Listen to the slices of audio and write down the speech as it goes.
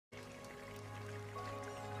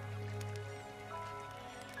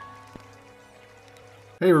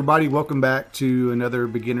Hey everybody, welcome back to another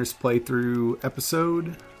beginner's playthrough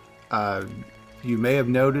episode. You may have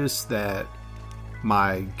noticed that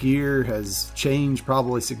my gear has changed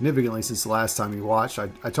probably significantly since the last time you watched.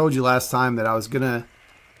 I told you last time that I was going to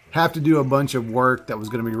have to do a bunch of work that was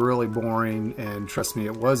going to be really boring, and trust me,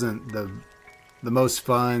 it wasn't the most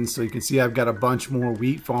fun. So you can see I've got a bunch more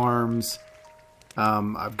wheat farms.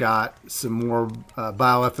 I've got some more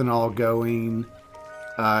bioethanol going.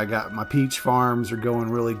 I got my peach farms are going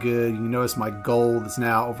really good. You notice my gold is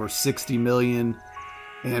now over 60 million.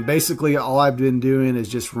 And basically all I've been doing is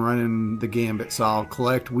just running the gambit. So I'll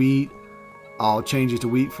collect wheat, I'll change it to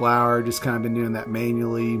wheat flour, just kind of been doing that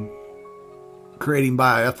manually. Creating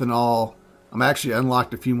bioethanol. I'm actually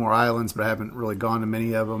unlocked a few more islands, but I haven't really gone to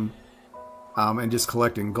many of them. And just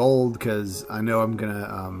collecting gold because I know I'm going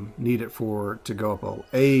to need it to go up a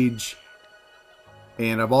age.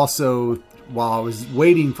 And I've also, while I was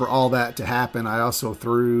waiting for all that to happen, I also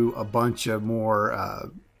threw a bunch of more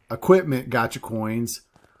equipment gotcha coins.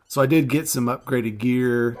 So I did get some upgraded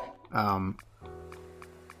gear. I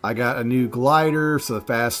got a new glider, so the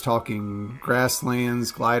fast talking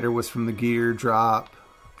grasslands glider was from the gear drop.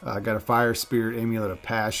 I got a fire spirit amulet of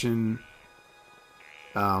passion.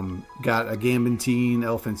 Got a gambantine,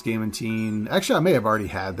 elephant's gambantine. Actually, I may have already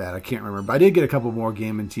had that. I can't remember. But I did get a couple more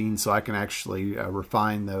gambantines, so I can actually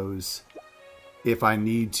refine those if I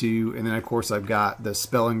need to. And then, of course, I've got the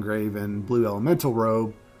spell engraven blue elemental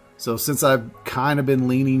robe. So since I've kind of been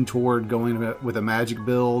leaning toward going with a magic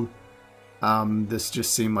build, this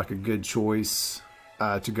just seemed like a good choice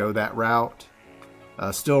to go that route.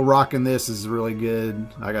 Still rocking this is really good.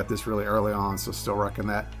 I got this really early on, so still rocking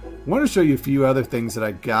that. I want to show you a few other things that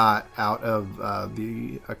I got out of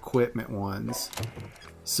the equipment ones.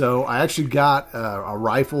 So I actually got a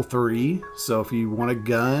rifle 3. So if you want a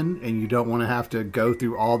gun and you don't want to have to go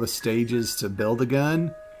through all the stages to build a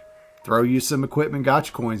gun, throw you some equipment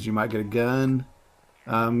gotcha coins. You might get a gun.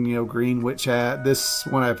 You know, green witch hat. This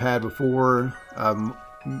one I've had before.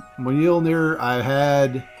 Mjolnir I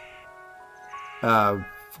had...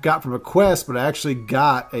 got from a quest, but I actually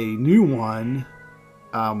got a new one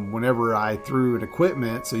whenever I threw an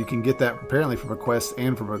equipment, so you can get that apparently from a quest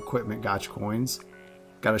and from equipment gotcha coins.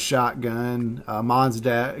 Got a shotgun, Mon's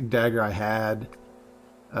dagger I had.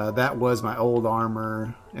 That was my old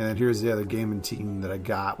armor, and then here's the other gambantine that I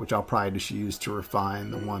got, which I'll probably just use to refine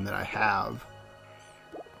the one that I have.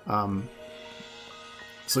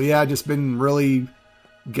 So yeah, I've just been really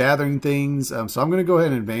gathering things. So I'm going to go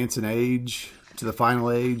ahead and advance an age to the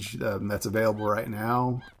final age that's available right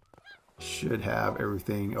now. Should have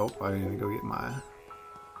everything. Oh, I need to go get my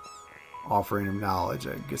offering of knowledge.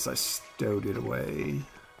 I guess I stowed it away.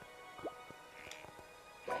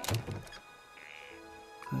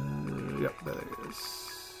 Yep, there it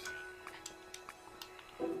is.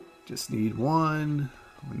 Just need one.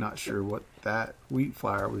 I'm not sure what that wheat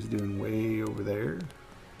flour was doing way over there.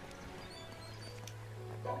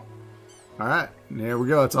 Alright, there we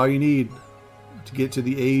go. That's all you need to get to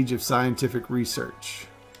the age of scientific research.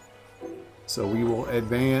 So we will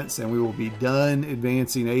advance and we will be done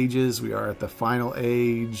advancing ages. We are at the final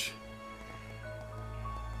age.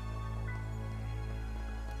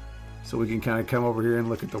 So we can kind of come over here and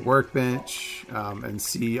look at the workbench and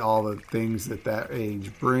see all the things that that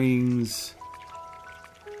age brings.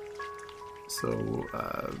 So,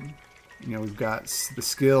 you know, we've got the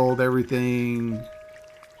skilled everything.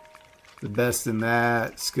 The best in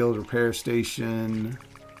that, skilled repair station,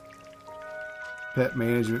 pet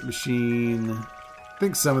management machine. I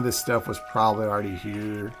think some of this stuff was probably already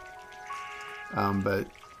here. But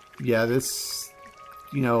yeah, this,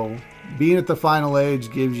 you know, being at the final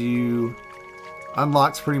age gives you,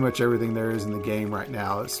 unlocks pretty much everything there is in the game right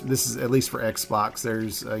now. This is at least for Xbox.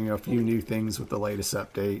 There's, you know, a few new things with the latest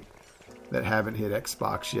update that haven't hit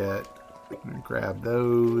Xbox yet. I'm gonna grab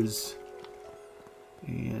those.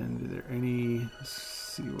 And are there any, let's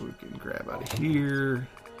see what we can grab out of here.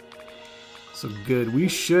 So good, we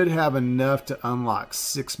should have enough to unlock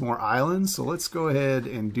 6 more islands. So let's go ahead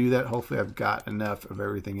and do that. Hopefully I've got enough of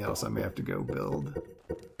everything else I may have to go build.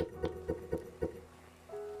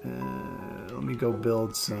 Let me go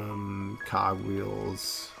build some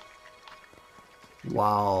cogwheels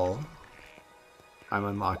while I'm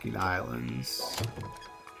unlocking islands.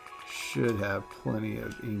 Should have plenty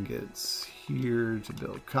of ingots here to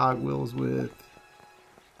build cogwheels with.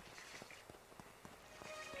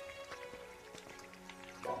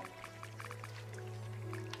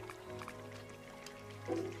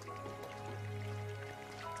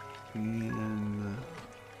 And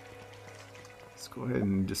let's go ahead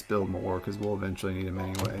and just build more because we'll eventually need them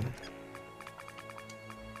anyway.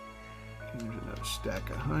 Here's another stack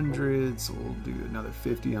of 100, so we'll do another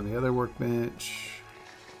 50 on the other workbench.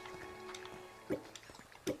 Get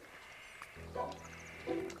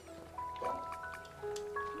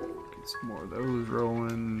some more of those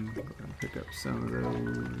rolling. Go ahead and pick up some of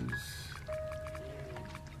those.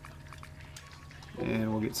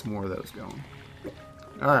 And we'll get some more of those going.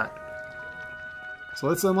 Alright. So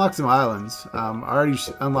let's unlock some islands. I already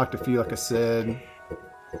unlocked a few, like I said.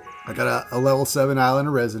 I got a level 7 island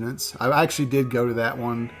of residence. I actually did go to that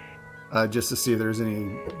one just to see if there's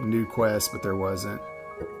any new quests, but there wasn't.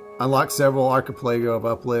 Unlocked several Archipelago of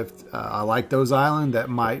Uplift. I like those islands. That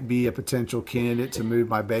might be a potential candidate to move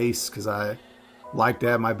my base, because I like to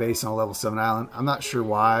have my base on a level 7 island. I'm not sure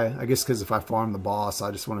why. I guess because if I farm the boss,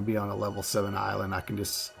 I just want to be on a level 7 island. I can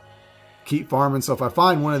just keep farming. So if I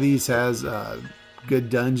find one of these has a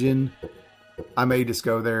good dungeon, I may just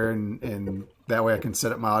go there, and that way I can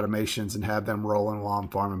set up my automations and have them rolling while I'm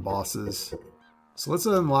farming bosses. So let's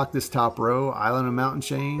unlock this top row. Island of Mountain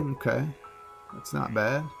Chain. Okay. That's not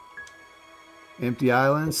bad. Empty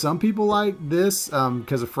Island. Some people like this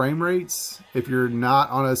because of frame rates. If you're not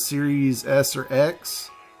on a Series S or X,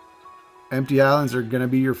 Empty Islands are going to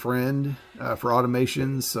be your friend for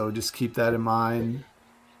automations, so just keep that in mind.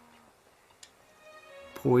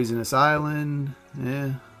 Poisonous Island.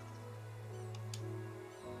 Yeah.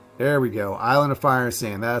 There we go. Island of Fire and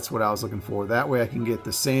Sand. That's what I was looking for. That way I can get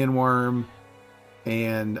the sandworm,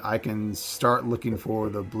 and I can start looking for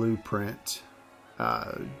the blueprint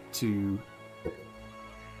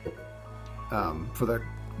for the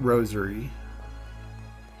rosary.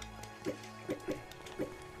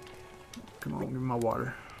 Come on, give me my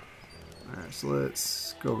water. Alright, so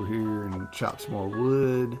let's go over here and chop some more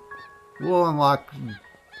wood. We'll unlock, I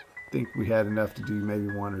think we had enough to do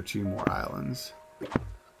maybe 1 or 2 more islands.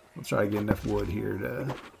 We'll try to get enough wood here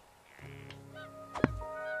to...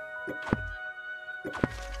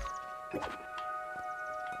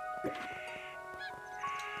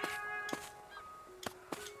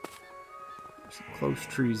 Some close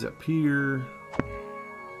trees up here.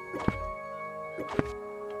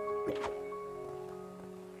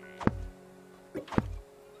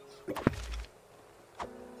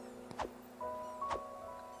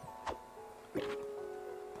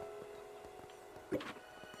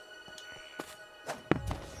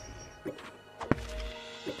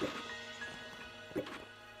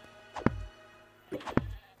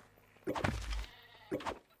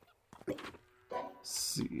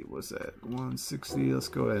 See, what's that? 160. Let's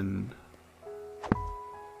go ahead and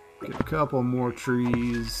get a couple more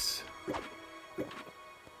trees.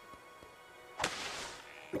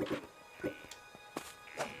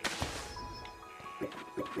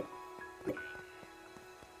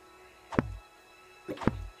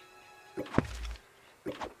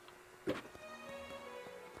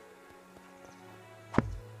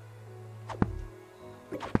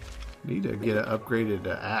 Need to get an upgraded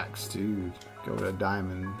axe too. Go to a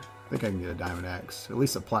diamond. I think I can get a diamond axe. At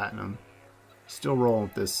least a platinum. Still rolling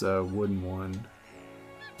with this wooden one.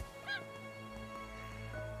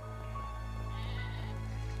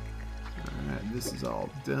 Alright, this is all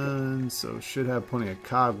done. So should have plenty of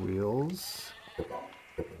cogwheels.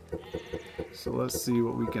 So let's see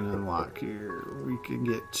what we can unlock here. We can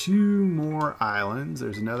get 2 more islands.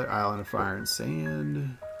 There's another island of fire and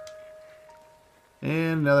sand.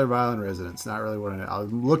 And another island residence. Not really what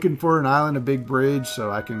I'm looking for, an island of Big Bridge,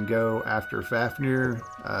 so I can go after Fafnir.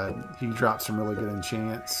 He dropped some really good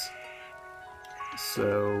enchants.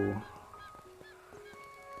 So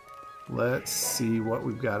let's see what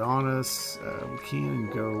we've got on us. We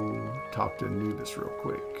can go talk to Anubis real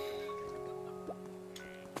quick.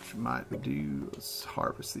 Which we might do. Let's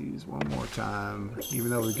harvest these one more time.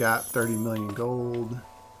 Even though we got 30 million gold.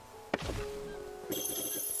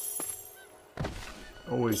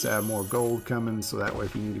 Always have more gold coming, so that way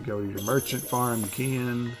if you need to go to your merchant farm, you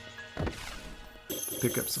can.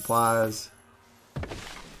 Pick up supplies.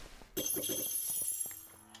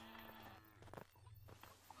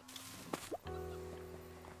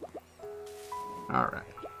 Alright.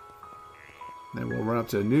 Then we'll run up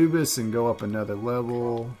to Anubis and go up another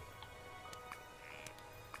level.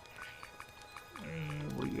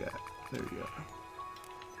 Where you at? There you go.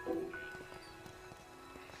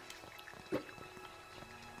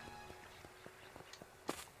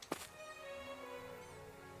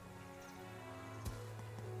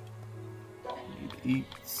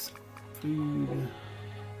 Eats food.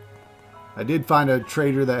 I did find a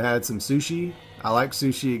trader that had some sushi. I like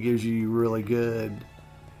sushi. It gives you really good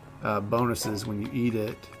bonuses when you eat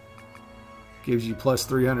it. Gives you plus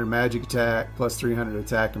 300 magic attack, plus 300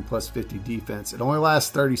 attack, and plus 50 defense. It only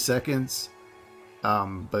lasts 30 seconds,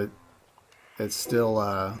 but it's still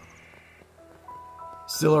a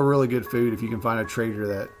really good food if you can find a trader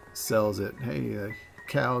that sells it. Hey, the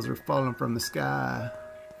cows are falling from the sky.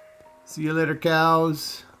 See you later,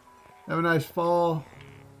 cows. Have a nice fall.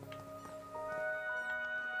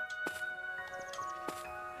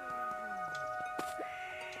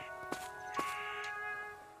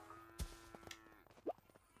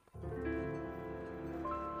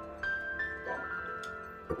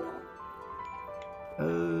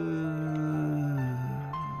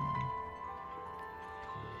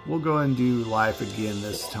 We'll go and do life again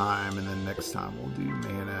this time, and then next time we'll do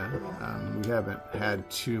mana. We haven't had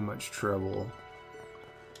too much trouble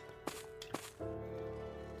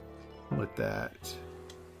with that.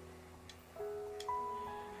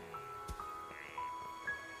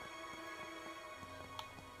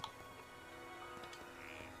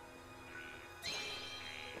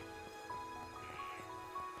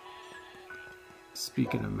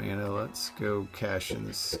 Speaking of mana, let's go cash in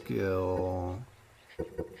the skill.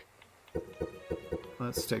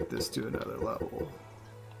 Let's take this to another level.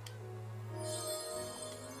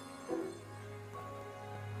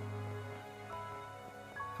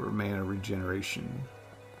 For mana regeneration.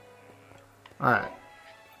 Alright.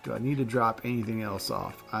 Do I need to drop anything else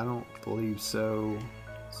off? I don't believe so.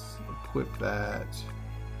 Let's equip that.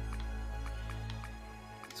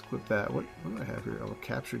 Let's equip that. What do I have here? Oh, a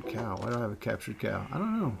captured cow. Why do I have a captured cow? I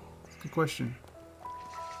don't know. It's a good question.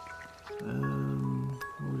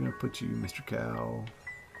 We're gonna put you, Mr. Cow.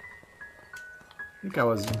 I think I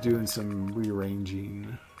was doing some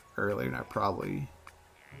rearranging earlier, and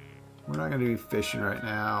we're not gonna do fishing right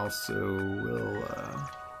now, so we'll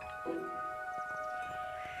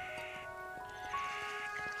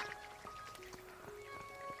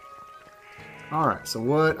alright, so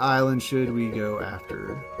what island should we go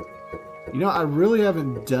after? You know, I really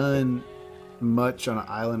haven't done much on an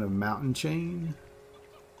island of mountain chain.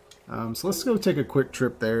 So let's go take a quick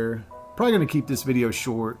trip there. Probably going to keep this video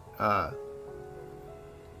short.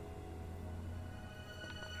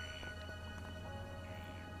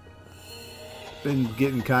 Been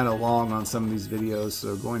getting kind of long on some of these videos,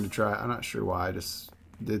 so going to try. I'm not sure why I just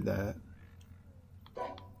did that.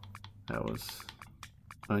 That was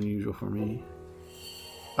unusual for me.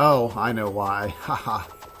 Oh, I know why. Haha.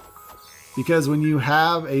 Because when you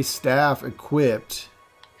have a staff equipped,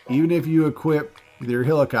 even if you equip your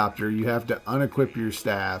helicopter, you have to unequip your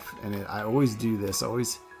staff, and I always do this. I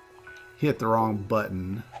always hit the wrong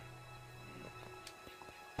button.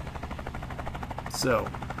 So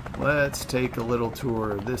let's take a little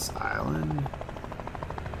tour of this island.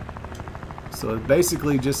 So it's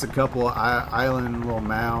basically just a couple of island little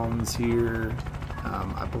mounds here.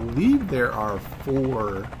 I believe there are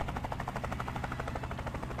 4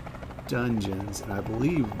 dungeons, and I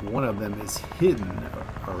believe one of them is hidden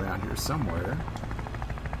around here somewhere.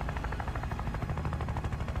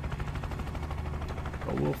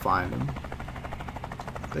 But we'll find them.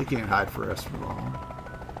 They can't hide for us for long.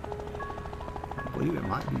 I believe it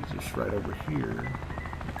might be just right over here.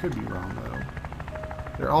 I could be wrong though.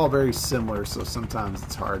 They're all very similar, so sometimes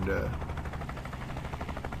it's hard to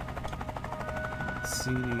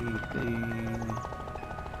see anything.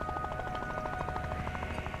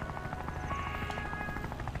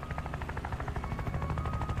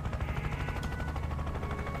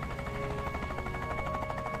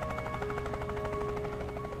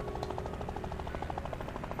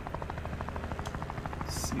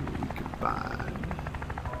 See what we can find.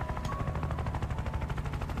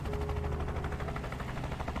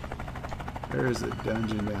 There's a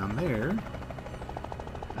dungeon down there.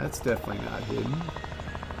 That's definitely not hidden.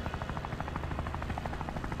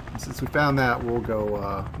 And since we found that, we'll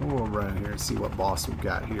go. We'll run in here and see what boss we've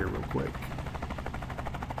got here real quick.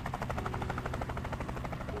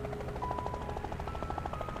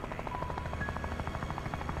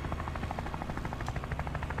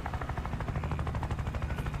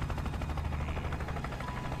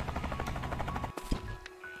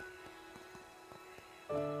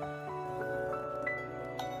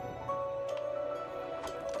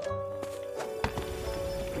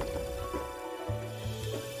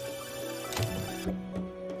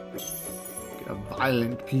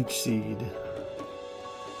 Violent peach seed.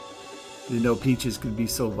 Didn't know peaches could be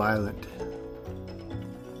so violent.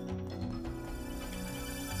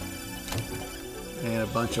 And a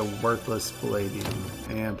bunch of worthless palladium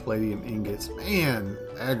and palladium ingots. Man,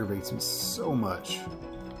 aggravates me so much.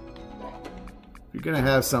 If you're gonna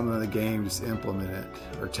have something in the game, just implement it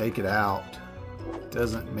or take it out. It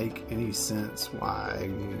doesn't make any sense why you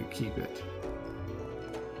need to keep it.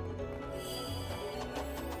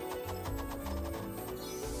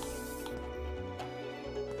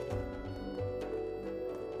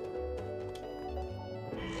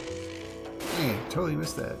 totally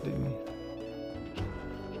missed that, didn't you?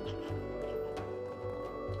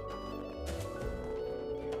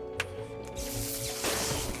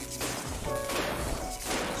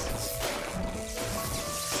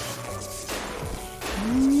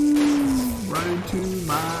 Run into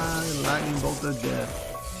my lightning bolt of death.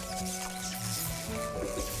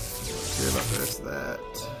 Care about the rest of that.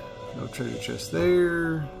 No treasure chest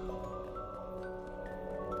there.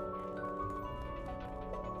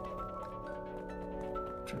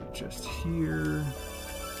 Treasure chest here.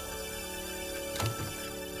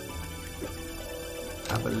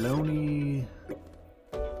 Abalone.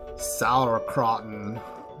 Sauerkrauten.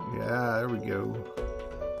 Yeah, there we go.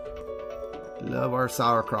 Love our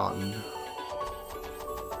sauerkrauten.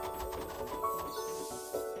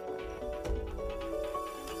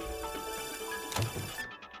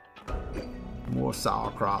 More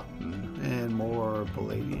sauerkrauten and more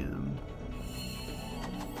palladium.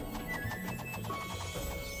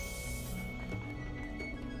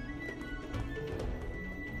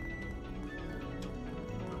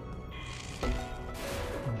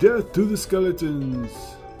 Death to the skeletons.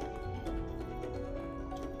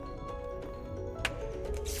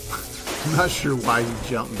 I'm not sure why he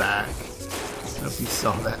jumped back. I don't know if you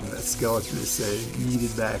saw that in that skeleton that said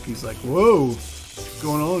yeeted back. He's like, whoa, what's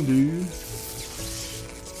going on, dude?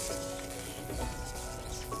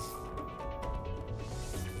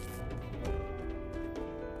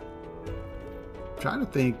 I'm trying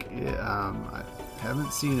to think. I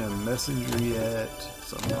haven't seen a messenger yet,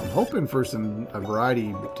 so I'm hoping for a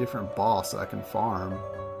variety of different boss I can farm.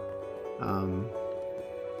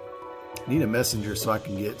 Need a messenger so I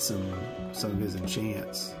can get some of his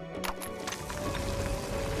enchants.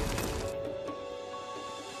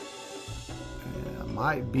 And I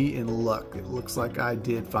might be in luck. It looks like I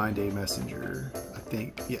did find a messenger. I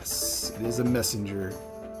think, yes, it is a messenger.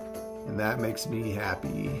 And that makes me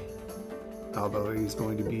happy. Although he's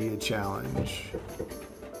going to be a challenge.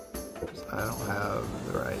 I don't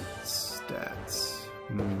have the right stats.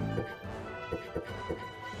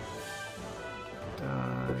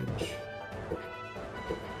 Dodge.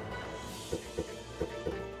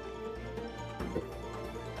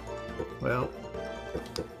 Well,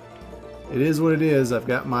 it is what it is. I've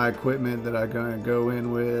got my equipment that I'm going to go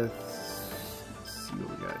in with. Let's see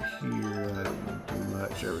what we got here. That didn't do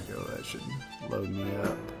much. There we go. That should load me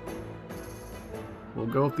up. We'll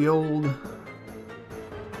go with the old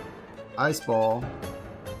ice ball.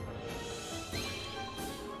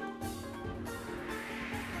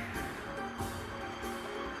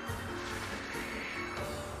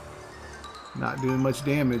 Not doing much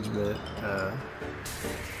damage, but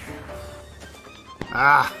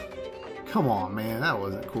come on, man, that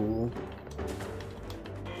wasn't cool.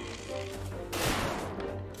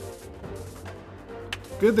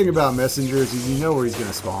 Good thing about messengers is you know where he's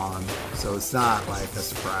gonna spawn, so it's not like a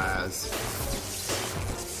surprise.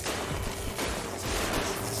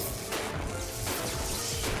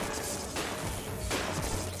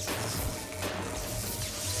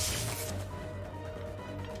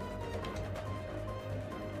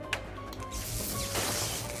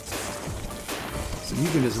 So you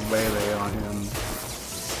can just waylay on him.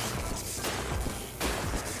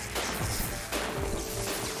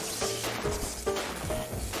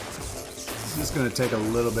 It's going to take a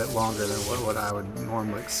little bit longer than what I would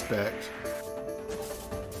normally expect.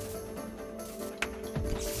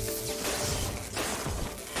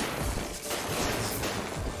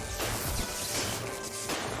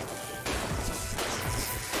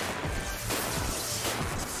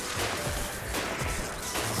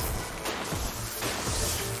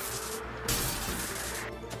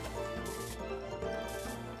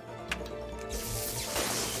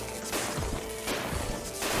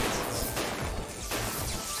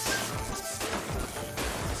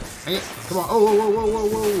 Come on. Oh, whoa, whoa, whoa, whoa,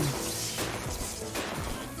 whoa.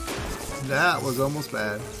 That was almost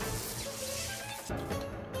bad.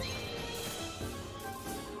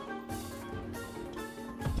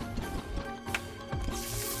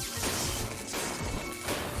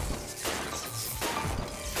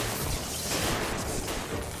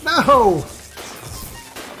 No!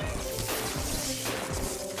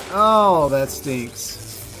 Oh, that stinks.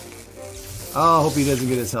 Oh, I hope he doesn't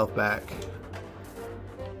get his health back.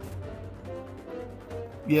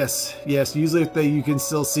 Yes, yes, usually if you can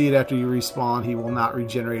still see it after you respawn, he will not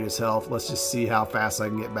regenerate his health. Let's just see how fast I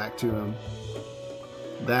can get back to him.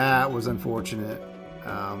 That was unfortunate.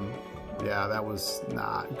 Yeah, that was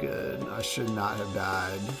not good. I should not have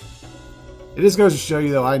died. It just goes to show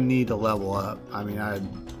you, though, I need to level up. I mean,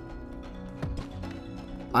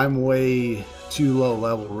 I'm way too low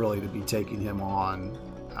level, really, to be taking him on.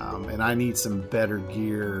 and I need some better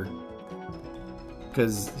gear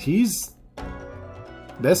because he's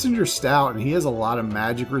Messenger Stout and he has a lot of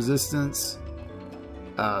magic resistance.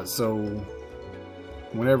 So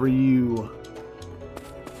whenever you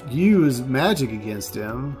use magic against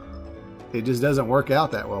him, it just doesn't work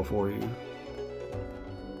out that well for you.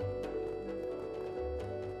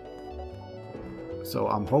 So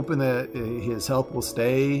I'm hoping that his health will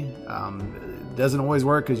stay. It doesn't always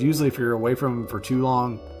work because usually if you're away from him for too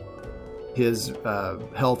long, his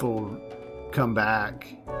health will come back.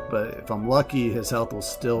 But if I'm lucky, his health will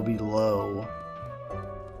still be low.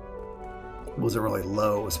 It wasn't really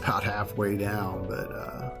low, it was about halfway down. But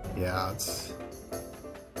yeah,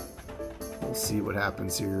 we'll see what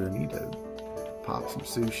happens here. I need to pop some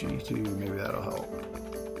sushi too, maybe that'll help.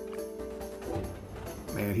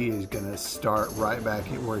 Man, he is going to start right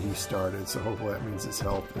back at where he started, so hopefully that means his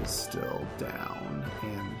health is still down.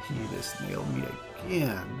 And he just nailed me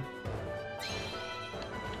again.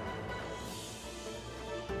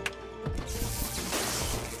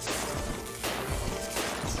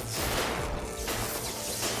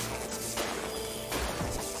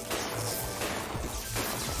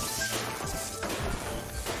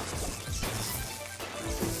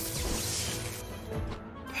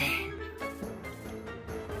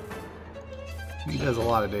 He does a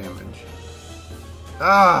lot of damage.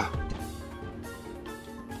 Ah! Come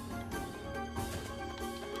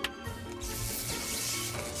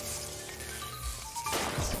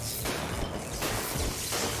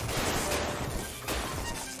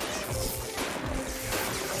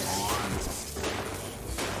on.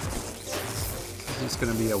 It's just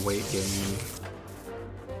gonna be a weight game.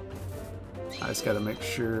 I just gotta make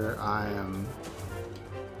sure I am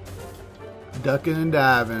ducking and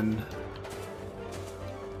diving.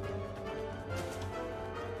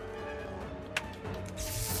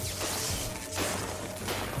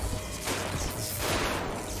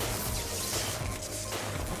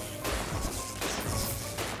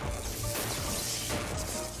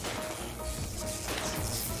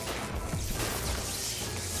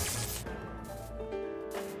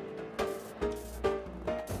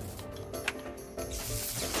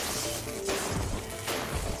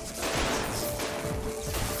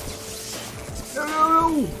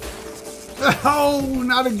 No! Oh,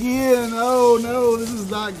 not again! Oh no, this is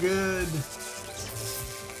not good.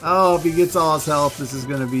 Oh, if he gets all his health, this is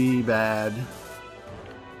gonna be bad.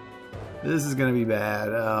 This is gonna be bad.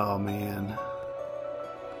 Oh man.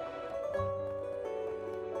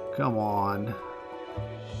 Come on.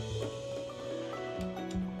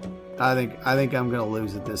 I think I'm gonna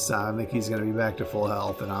lose it this time. I think he's gonna be back to full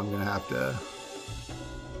health, and I'm gonna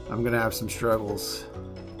have some struggles.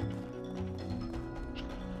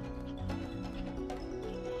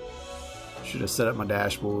 Should have set up my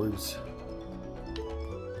dashboards.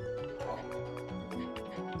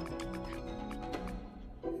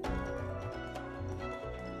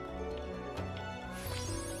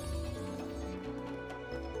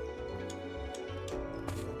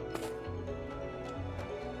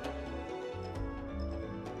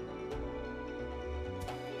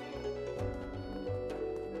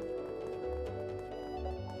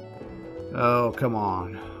 Oh, come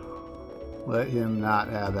on. Let him not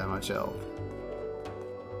have that much health.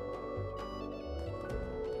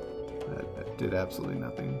 That did absolutely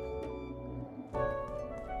nothing.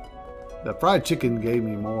 The fried chicken gave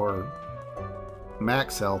me more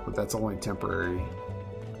max health, but that's only temporary.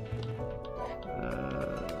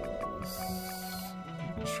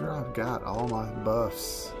 I'm sure I've got all my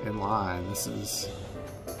buffs in line. This is...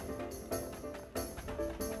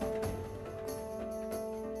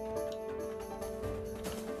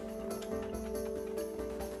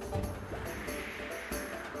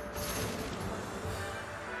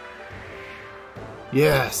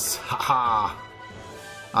 Yes! Haha!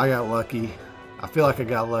 I got lucky. I feel like I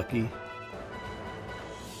got lucky.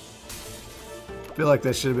 I feel like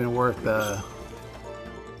that should have been worth a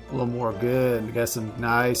little more good. I got some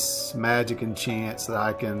nice magic enchants that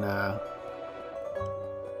I can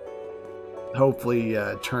hopefully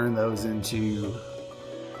turn those into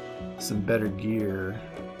some better gear.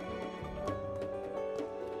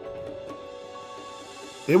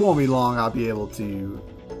 It won't be long I'll be able to,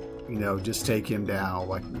 you know, just take him down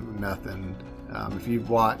like nothing. If you've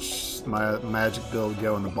watched my magic build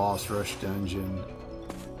go in the boss rush dungeon,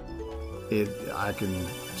 I can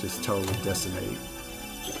just totally decimate.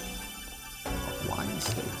 Wine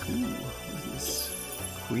steak. Ooh, what is this?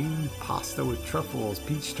 Cream pasta with truffles,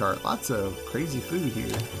 peach tart. Lots of crazy food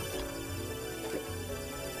here.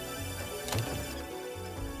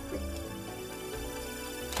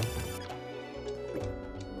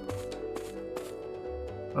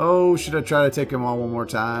 Oh, should I try to take him on one more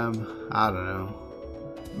time? I don't know.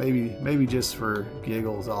 Maybe just for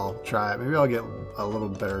giggles I'll try it. Maybe I'll get a little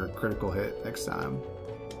better critical hit next time.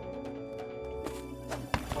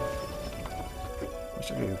 Wish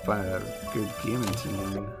I could find a good gammon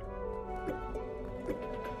tune.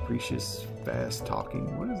 Capricious, fast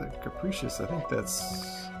talking. What is it? Capricious, I think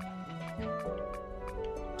that's...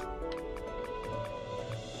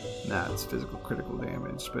 Nah, it's physical critical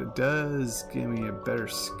damage, but it does give me a better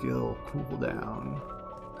skill cooldown.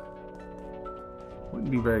 Wouldn't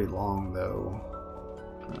be very long though.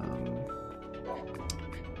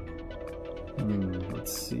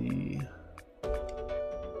 Let's see.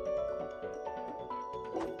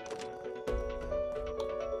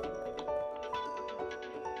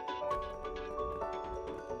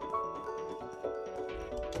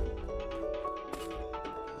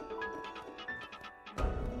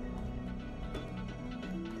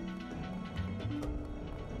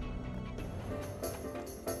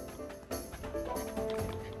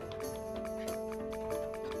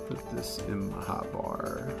 Put this in my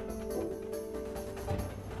hotbar.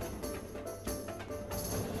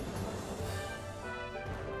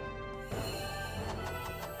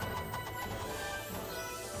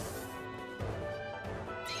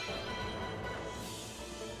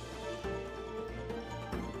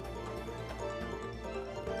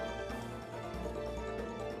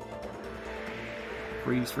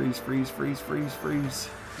 Freeze, freeze, freeze, freeze, freeze, freeze.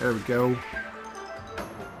 There we go.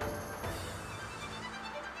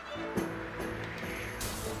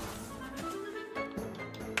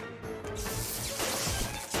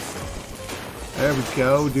 There we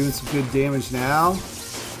go, doing some good damage now.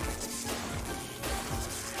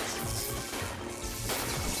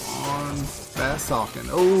 Come on, fast talking.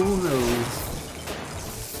 Oh no.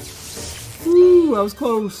 Woo, I was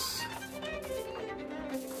close.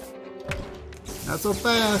 Not so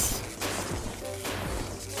fast.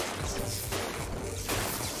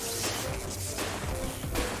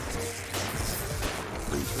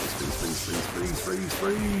 Freeze, freeze, freeze, freeze, freeze, freeze, freeze,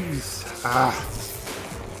 freeze. Ah.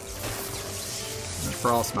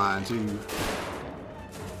 Frost mine too.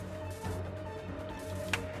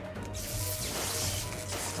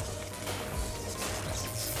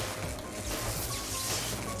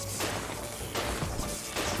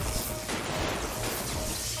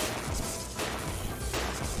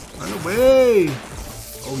 Run away!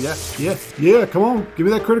 Oh yeah, yeah, yeah! Come on, give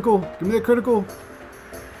me that critical! Give me that critical!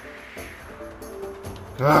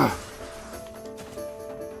 Ah.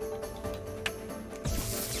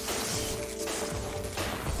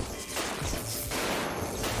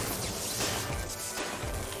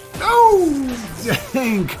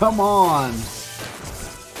 Dang, come on.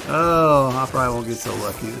 Oh, I probably won't get so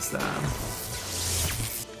lucky this time.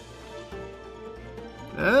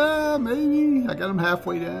 Maybe. I got him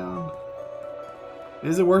halfway down.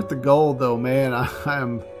 Is it worth the gold though, man? I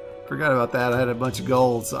forgot about that. I had a bunch of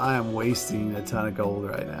gold, so I am wasting a ton of gold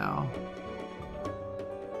right now.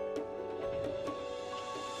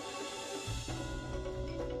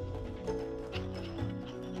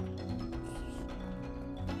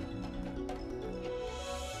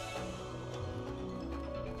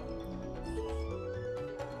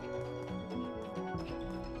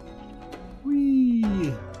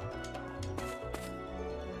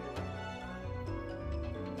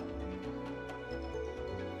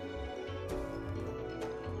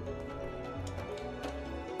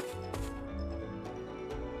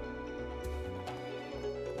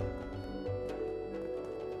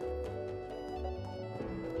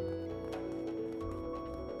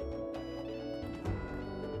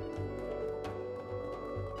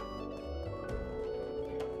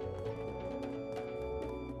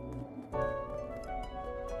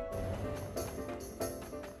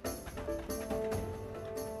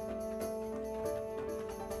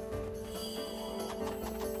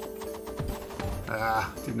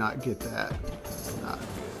 Ah, did not get that. That's not good.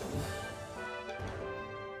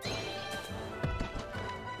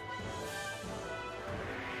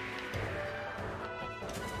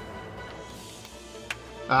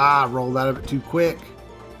 Ah, rolled out of it too quick.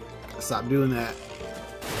 Gotta stop doing that.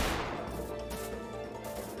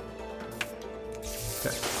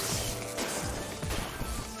 Okay.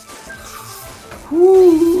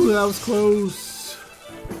 Whoo, that was close.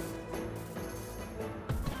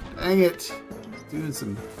 Dang it. Doing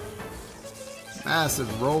some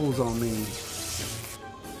massive rolls on me.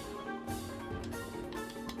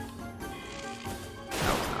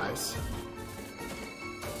 That was nice.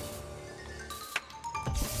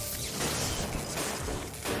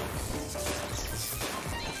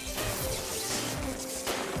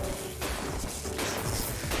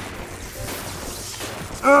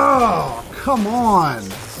 Oh, come on.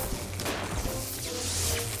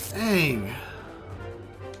 Dang.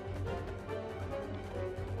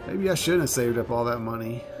 Maybe I shouldn't have saved up all that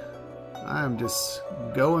money. I am just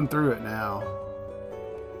going through it now.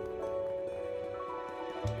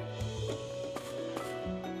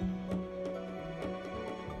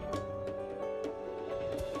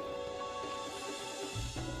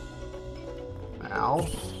 Ow.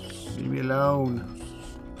 Leave me alone.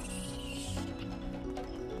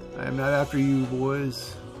 I am not after you,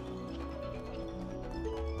 boys.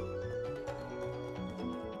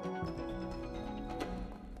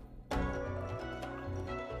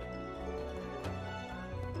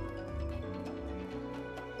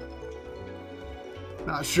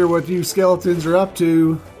 Not sure what you skeletons are up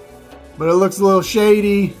to, but it looks a little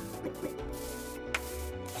shady.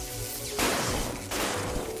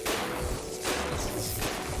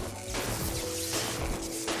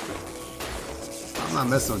 I'm not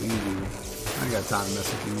messing with you. I ain't got time to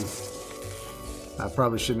mess with you. I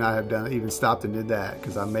probably should not have done even stopped and did that,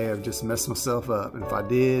 because I may have just messed myself up. And if I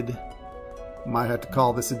did, I might have to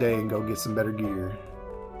call this a day and go get some better gear.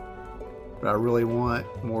 But I really want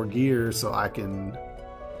more gear so I can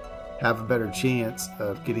have a better chance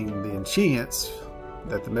of getting the enchants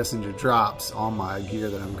that the messenger drops on my gear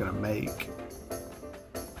that I'm going to make.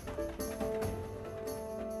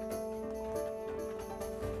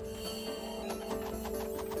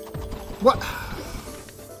 What?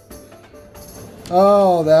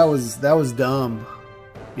 Oh, that was dumb.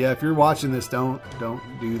 Yeah, if you're watching this, don't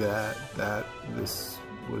do that. This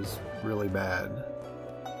was really bad.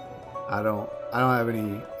 I don't have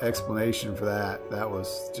any explanation for that. That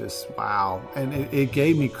was just wow. And it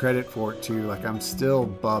gave me credit for it too. Like, I'm still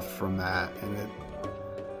buffed from that, and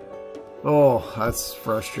oh, that's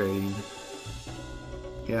frustrating.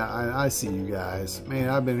 Yeah, I see you guys. Man,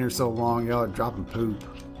 I've been here so long, y'all are dropping poop.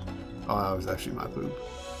 Oh, that was actually my poop.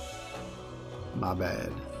 My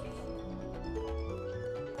bad.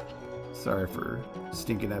 Sorry for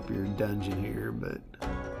stinking up your dungeon here, but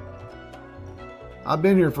I've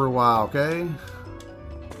been here for a while, okay?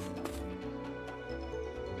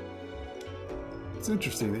 It's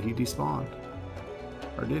interesting that he despawned.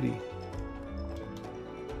 Or did he?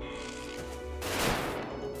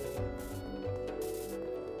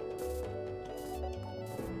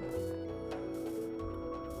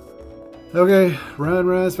 Okay, run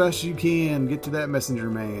as fast as you can. Get to that messenger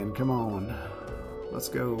man. Come on. Let's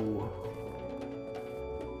go.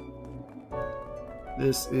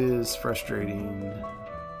 This is frustrating,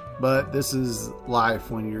 but this is life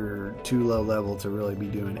when you're too low level to really be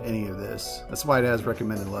doing any of this. That's why it has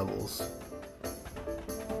recommended levels.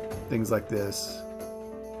 Things like this.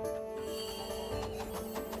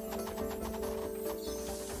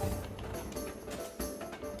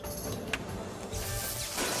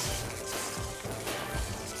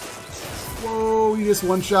 Whoa, you just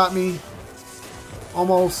one-shot me.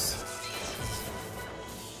 Almost.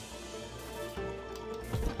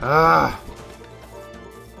 Ah.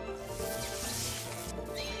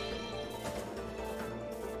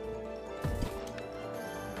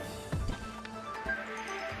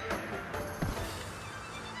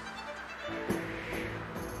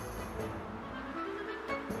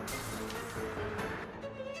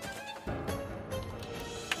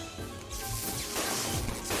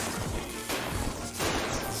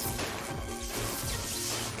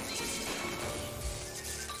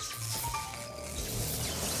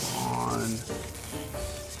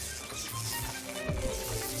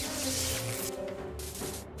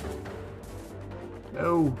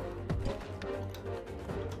 No.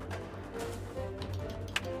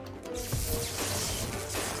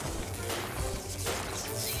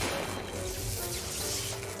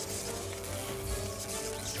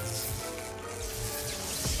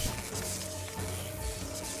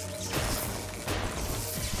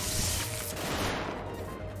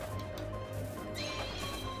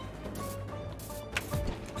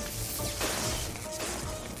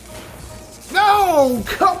 No!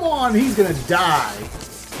 Come on! He's gonna die.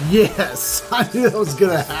 Yes! I knew that was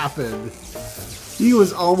gonna happen. He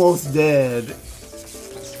was almost dead.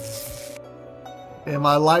 And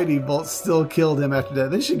my lightning bolt still killed him after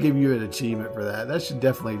that. They should give you an achievement for that. That should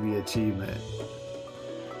definitely be an achievement.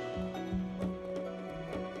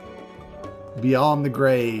 Beyond the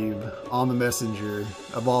grave, on the messenger,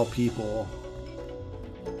 of all people.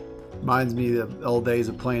 Reminds me of the old days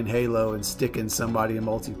of playing Halo and sticking somebody in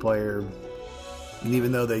multiplayer. And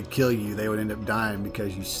even though they'd kill you, they would end up dying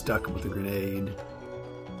because you stuck them with a grenade.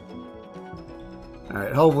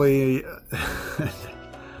 Alright, hopefully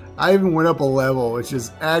I even went up a level, which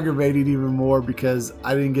is aggravating even more because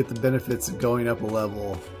I didn't get the benefits of going up a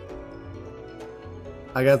level.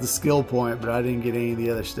 I got the skill point, but I didn't get any of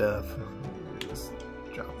the other stuff. Just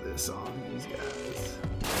drop this on these guys.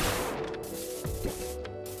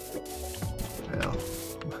 Well,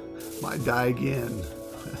 might die again.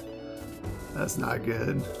 That's not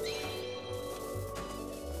good.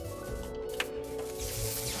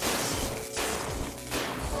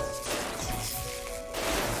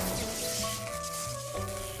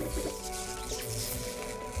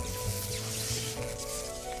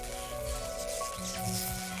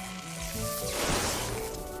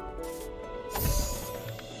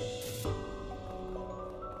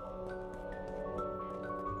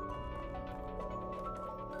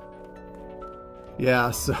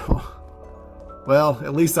 Yeah, so, well,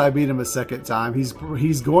 at least I beat him a second time. He's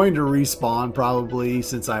going to respawn probably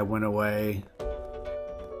since I went away.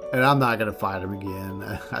 And I'm not going to fight him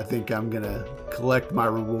again. I think I'm going to collect my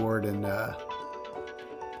reward and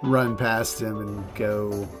run past him and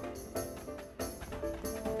go.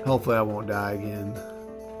 Hopefully I won't die again.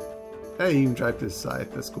 Hey, you can drive this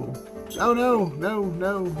scythe. That's cool. Oh, no, no,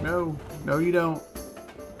 no, no. No, you don't.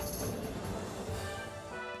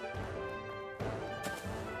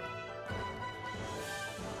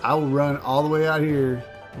 I will run all the way out here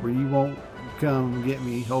where you won't come and get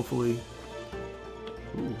me, hopefully.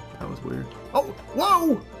 Ooh, that was weird. Oh,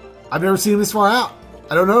 whoa! I've never seen him this far out.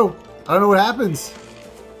 I don't know. I don't know what happens.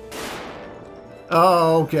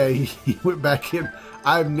 Oh, okay. He went back in.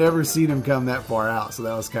 I've never seen him come that far out, so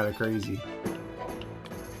that was kind of crazy.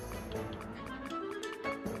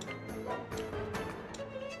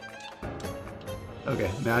 Okay,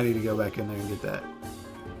 now I need to go back in there and get that.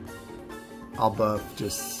 I'll buff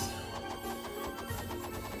just...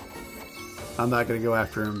 I'm not going to go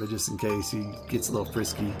after him, but just in case he gets a little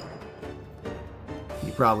frisky.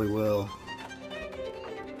 He probably will.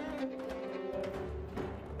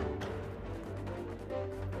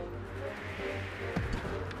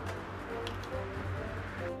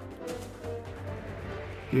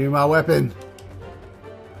 Give me my weapon.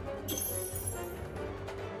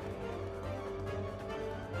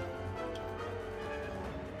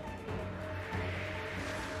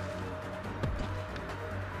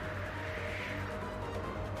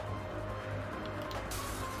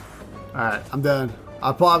 Alright, I'm done.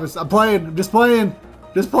 I promise. I'm playing. I'm just playing.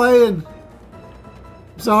 Just playing.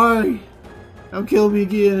 I'm sorry. Don't kill me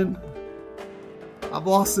again. I've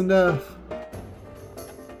lost enough.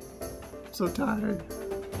 I'm so tired.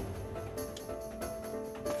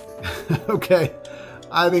 Okay.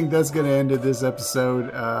 I think that's going to end it this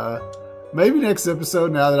episode. Maybe next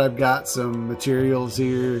episode, now that I've got some materials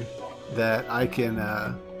here that I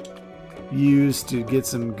can use to get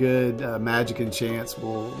some good magic enchants,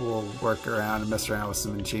 we'll work around and mess around with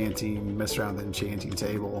some enchanting, mess around with the enchanting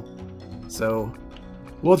table. So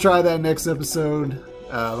we'll try that next episode.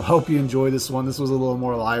 Hope you enjoyed this one. This was a little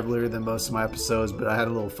more livelier than most of my episodes, but I had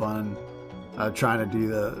a little fun trying to do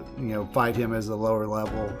the, fight him as a lower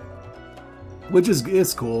level, which is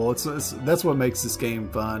it's cool. That's what makes this game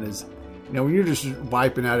fun. Is when you're just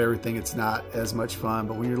wiping out everything, it's not as much fun.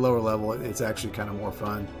 But when you're lower level, it's actually kind of more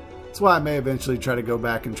fun. That's why I may eventually try to go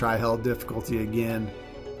back and try hell difficulty again.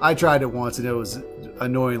 I tried it once and it was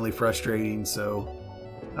annoyingly frustrating. So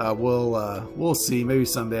we'll see. Maybe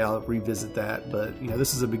someday I'll revisit that. But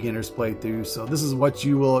this is a beginner's playthrough, so this is what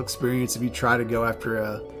you will experience if you try to go after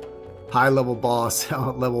a high level boss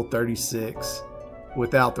at level 36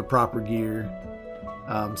 without the proper gear.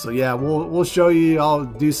 So yeah, we'll show you. I'll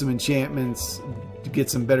do some enchantments to get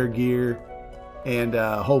some better gear, and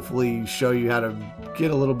hopefully show you how to get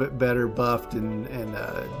a little bit better buffed and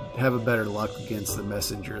have a better luck against the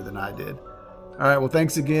messenger than I did. Alright, well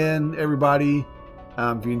thanks again everybody.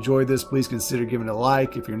 If you enjoyed this, please consider giving it a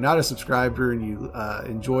like. If you're not a subscriber and you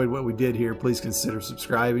enjoyed what we did here, please consider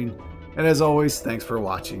subscribing. And as always, thanks for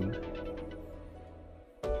watching.